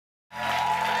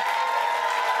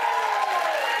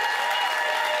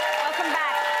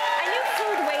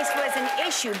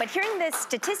issue, but hearing the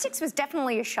statistics was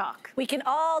definitely a shock. We can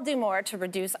all do more to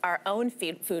reduce our own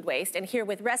food waste, and here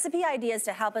with recipe ideas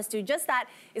to help us do just that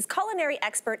is culinary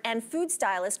expert and food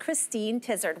stylist Christine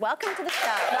Tizzard. Welcome to the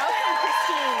show. Welcome,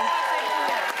 Christine.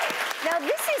 Now,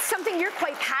 this is something you're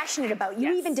quite passionate about.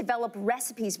 You even develop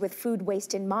recipes with food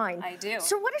waste in mind. I do.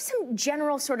 So what are some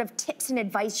general sort of tips and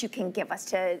advice you can give us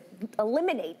to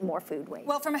eliminate more food waste?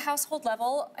 Well, from a household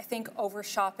level, I think over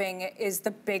shopping is the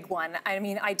big one. I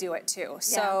mean, I do it too.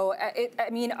 So,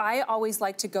 I always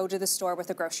like to go to the store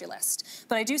with a grocery list,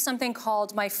 but I do something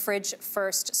called my fridge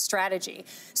first strategy.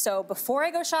 So before I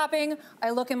go shopping,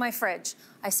 I look in my fridge.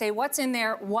 I say what's in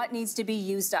there, what needs to be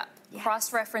used up.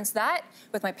 Cross-reference that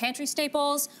with my pantry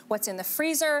staples, what's in the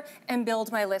freezer, and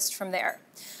build my list from there.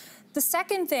 The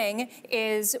second thing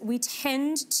is we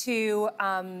tend to,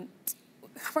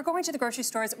 we're going to the grocery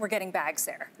stores, we're getting bags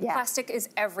there. Plastic is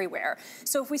everywhere.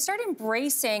 So if we start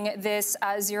embracing this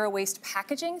zero waste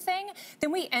packaging thing,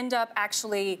 then we end up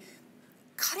actually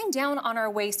cutting down on our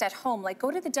waste at home. Like,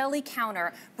 go to the deli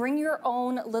counter, bring your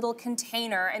own little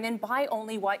container, and then buy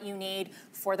only what you need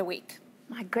for the week.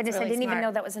 My goodness, I didn't even know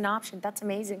that was an option. That's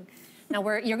amazing. Now,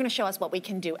 you're going to show us what we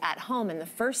can do at home, and the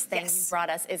first thing you brought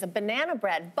us is a banana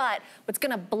bread, but what's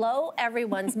going to blow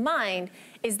everyone's mind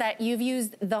is that you've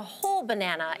used the whole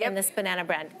banana in this banana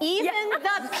bread. Even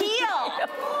the peel!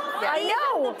 I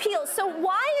know! The peel. So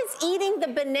why is eating the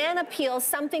banana peel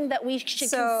something that we should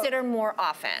consider more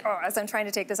often? Oh, as I'm trying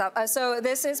to take this off. So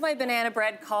this is my banana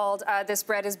bread called This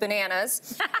Bread is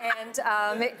Bananas,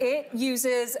 and it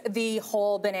uses the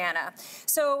whole banana.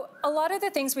 So a lot of the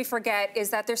things we forget is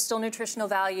that there's still nutritional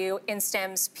value in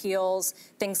stems, peels,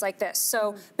 things like this.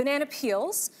 So banana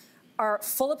peels are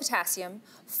full of potassium,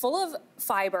 full of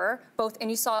fiber, both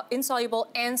insoluble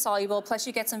and soluble, plus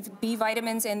you get some B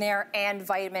vitamins in there and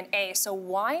vitamin A. So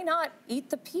why not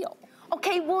eat the peel?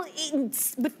 Okay, well,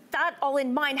 with that all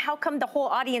in mind, how come the whole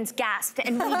audience gasped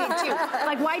and we did too?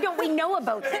 Like, why don't we know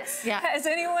about this? Has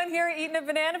anyone here eaten a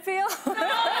banana peel?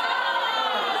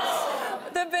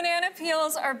 The banana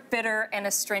peels are bitter and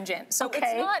astringent, so it's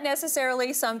not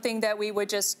necessarily something that we would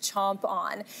just chomp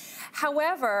on.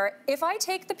 However, if I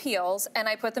take the peels and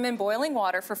I put them in boiling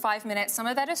water for 5 minutes, some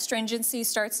of that astringency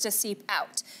starts to seep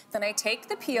out. Then I take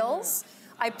the peels,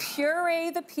 I puree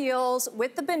the peels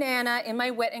with the banana in my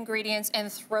wet ingredients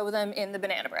and throw them in the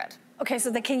banana bread. Okay,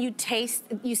 so can you taste,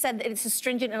 you said that it's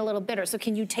astringent and a little bitter, so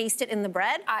can you taste it in the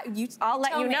bread? I'll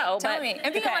let you know. Tell me.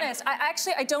 And be honest,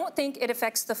 I don't think it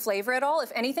affects the flavor at all.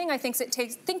 If anything, I think it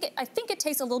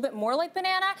tastes a little bit more like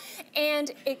banana, and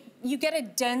you get a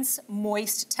dense,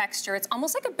 moist texture. It's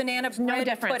almost like a banana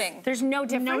bread pudding. There's no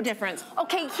difference? No difference.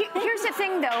 Okay, here's the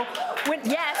thing though. That deserves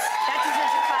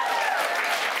a clap.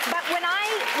 But when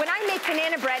I make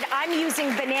banana bread, I'm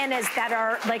using bananas that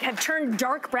are have turned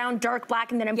dark brown, dark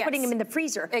black, and then I'm putting them in the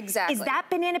freezer. Exactly. Is that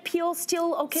banana peel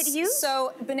still okay to use?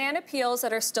 So banana peels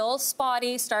that are still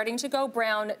spotty, starting to go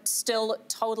brown, still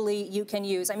totally you can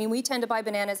use. I mean, we tend to buy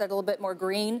bananas that are a little bit more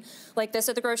green, like this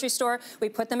at the grocery store. We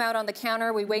put them out on the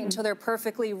counter, we wait until they're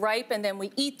perfectly ripe, and then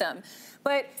we eat them.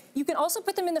 But you can also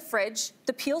put them in the fridge.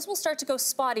 The peels will start to go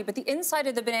spotty, but the inside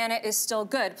of the banana is still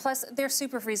good. Plus, they're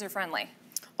super freezer friendly.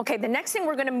 Okay, the next thing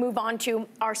we're gonna move on to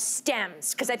are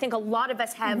stems, because I think a lot of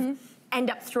us have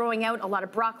end up throwing out a lot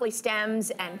of broccoli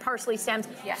stems and parsley stems.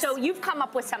 So you've come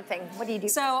up with something. What do you do?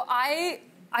 So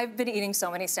I've been eating so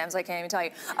many stems, I can't even tell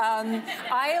you.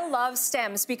 I love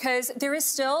stems because there is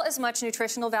still as much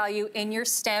nutritional value in your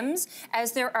stems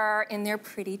as there are in their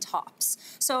pretty tops.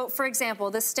 So for example,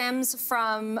 the stems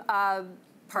from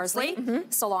parsley,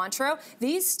 cilantro.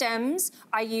 These stems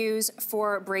I use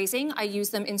for braising. I use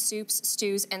them in soups,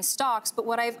 stews, and stocks. But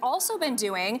what I've also been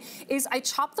doing is I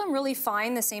chop them really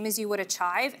fine, the same as you would a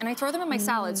chive, and I throw them in my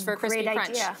salads for a crispy crunch.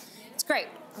 Idea. It's great.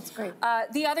 That's great.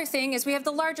 The other thing is we have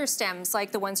the larger stems,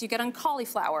 like the ones you get on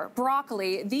cauliflower,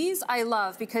 broccoli. These I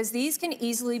love because these can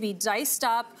easily be diced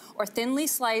up or thinly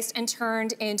sliced and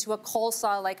turned into a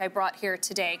coleslaw like I brought here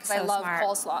today, because I love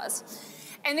coleslaws.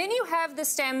 And then you have the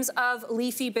stems of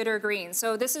leafy bitter greens.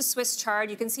 So this is Swiss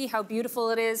chard. You can see how beautiful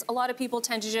it is. A lot of people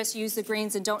tend to just use the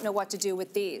greens and don't know what to do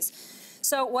with these.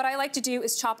 So what I like to do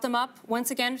is chop them up. Once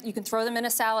again, you can throw them in a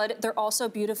salad. They're also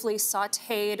beautifully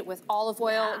sauteed with olive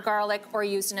oil, garlic, or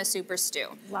used in a soup or stew.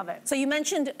 Love it. So you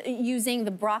mentioned using the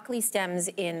broccoli stems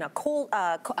in a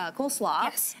coleslaw.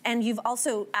 Yes. And you've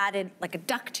also added like a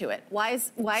duck to it. Why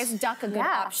is duck a good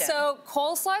option? So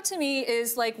coleslaw to me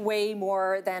is like way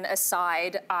more than a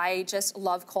side. I just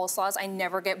love coleslaws. I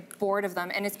never get bored of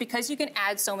them. And it's because you can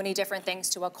add so many different things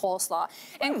to a coleslaw.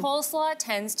 And coleslaw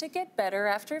tends to get better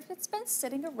after it's been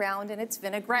sitting around in its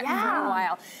vinaigrette for a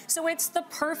while. So it's the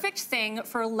perfect thing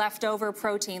for leftover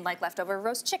protein, like leftover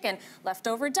roast chicken,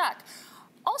 leftover duck.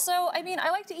 Also, I mean, I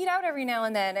like to eat out every now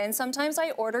and then, and sometimes I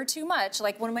order too much.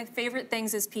 Like, one of my favorite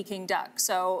things is Peking duck.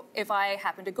 So if I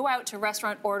happen to go out to a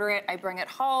restaurant, order it, I bring it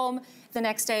home. The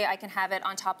next day, I can have it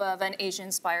on top of an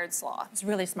Asian-inspired slaw. It's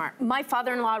really smart. My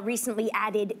father-in-law recently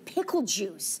added pickle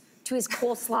juice to his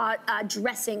coleslaw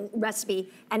dressing recipe,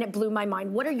 and it blew my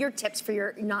mind. What are your tips for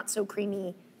your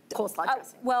not-so-creamy coleslaw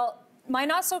dressing? Well, my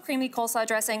not-so-creamy coleslaw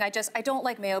dressing, I don't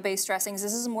like mayo-based dressings.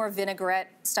 This is a more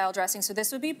vinaigrette-style dressing, so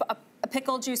this would be, a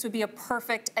pickle juice would be a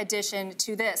perfect addition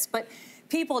to this. But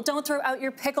people, don't throw out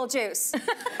your pickle juice.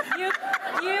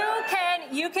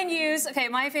 You can use, okay,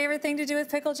 my favorite thing to do with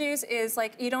pickle juice is,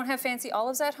 like, you don't have fancy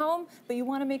olives at home, but you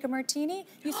want to make a martini,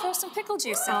 you throw some pickle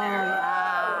juice in there.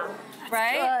 Yeah.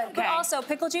 Right? Good. But also,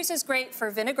 pickle juice is great for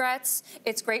vinaigrettes.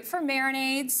 It's great for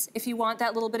marinades if you want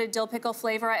that little bit of dill pickle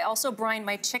flavor. I also brine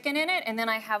my chicken in it, and then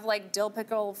I have, like, dill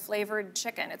pickle flavored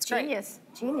chicken. It's great.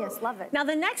 Genius, love it. Now,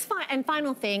 the next and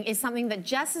final thing is something that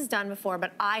Jess has done before,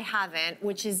 but I haven't,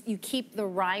 which is you keep the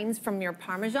rinds from your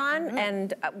Parmesan,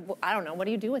 and I don't know, what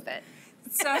do you do with it?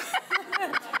 So,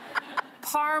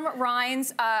 Parm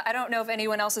rinds, I don't know if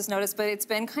anyone else has noticed, but it's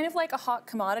been kind of like a hot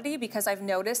commodity because I've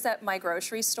noticed that my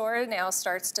grocery store now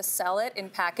starts to sell it in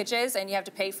packages and you have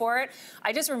to pay for it.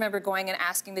 I just remember going and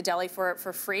asking the deli for it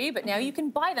for free, but now you can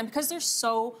buy them because they're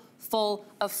so full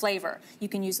of flavor. You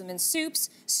can use them in soups,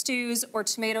 stews, or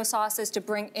tomato sauces to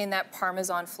bring in that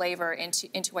Parmesan flavor into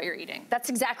what you're eating. That's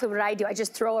exactly what I do. I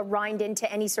just throw a rind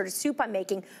into any sort of soup I'm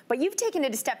making, but you've taken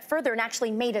it a step further and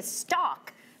actually made a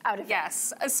stock out of it.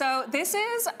 Yes, so this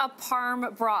is a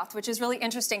parm broth, which is really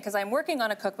interesting because I'm working on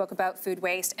a cookbook about food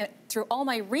waste, and through all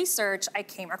my research, I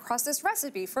came across this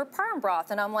recipe for parm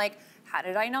broth, and I'm like, how do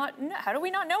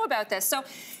we not know about this? So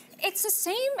it's the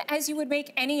same as you would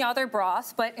make any other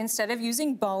broth, but instead of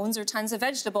using bones or tons of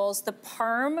vegetables, the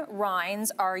parm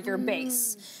rinds are your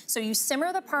base. So you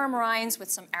simmer the parm rinds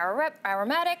with some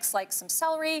aromatics, like some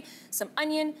celery, some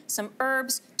onion, some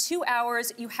herbs. 2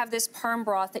 hours, you have this parm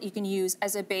broth that you can use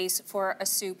as a base for a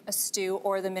soup, a stew,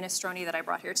 or the minestrone that I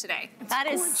brought here today. That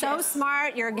is so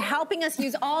smart. You're helping us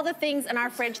use all the things in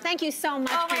our fridge. Thank you so much,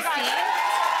 Christine.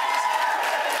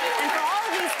 And for all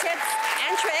of these tips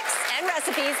and tricks and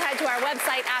recipes, head to our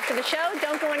website after the show.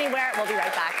 Don't go anywhere. We'll be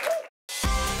right back.